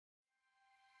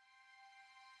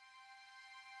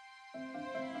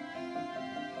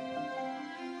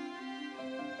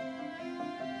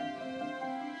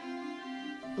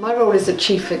My role is a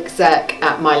Chief Exec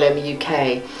at Myeloma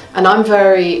UK, and I'm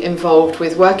very involved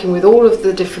with working with all of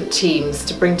the different teams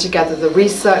to bring together the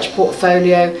research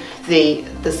portfolio, the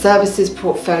services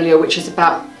portfolio, which is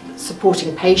about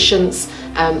supporting patients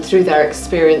through their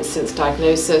experience since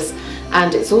diagnosis,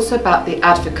 and it's also about the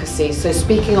advocacy, so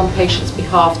speaking on patients'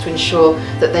 behalf to ensure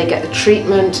that they get the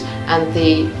treatment and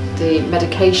the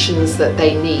medications that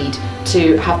they need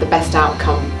to have the best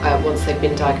outcome once they've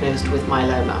been diagnosed with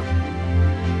myeloma.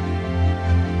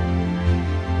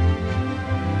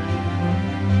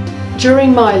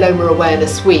 During Myeloma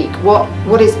Awareness Week,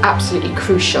 what is absolutely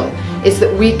crucial is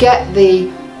that we get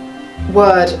the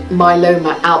word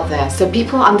myeloma out there so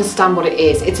people understand what it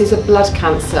is. It is a blood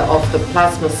cancer of the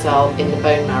plasma cell in the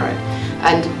bone marrow,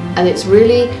 and it's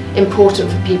really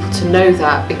important for people to know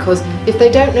that, because if they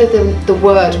don't know the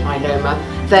word myeloma,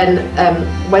 then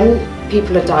when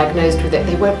people are diagnosed with it,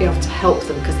 they won't be able to help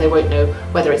them because they won't know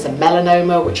whether it's a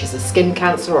melanoma, which is a skin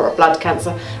cancer, or a blood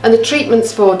cancer, and the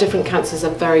treatments for different cancers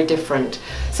are very different.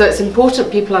 So it's important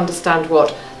people understand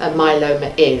what a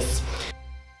myeloma is.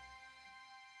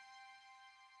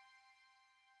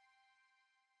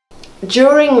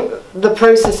 During the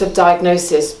process of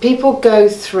diagnosis, people go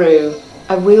through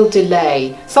a real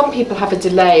delay. Some people have a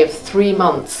delay of 3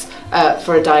 months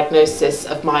for a diagnosis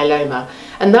of myeloma,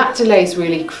 and that delay is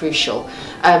really crucial.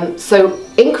 So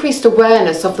increased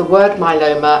awareness of the word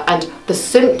myeloma and the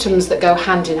symptoms that go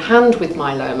hand in hand with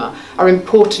myeloma are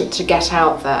important to get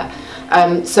out there.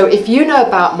 So if you know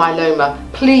about myeloma,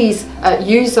 please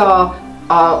use our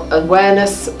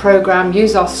awareness program,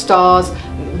 use our stars,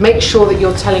 make sure that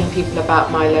you're telling people about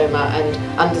myeloma and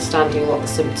understanding what the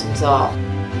symptoms are.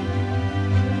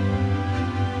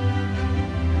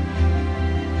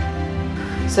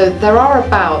 So there are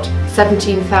about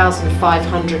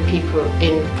 17,500 people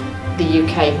in the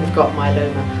UK who've got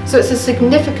myeloma. So it's a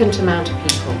significant amount of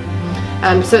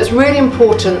people. So it's really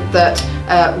important that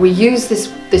we use this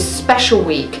special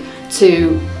week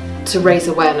to raise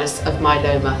awareness of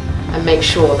myeloma and make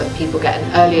sure that people get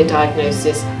an earlier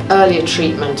diagnosis, earlier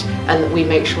treatment, and that we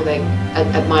make sure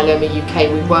at Myeloma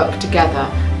UK we work together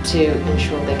to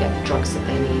ensure they get the drugs that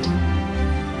they need.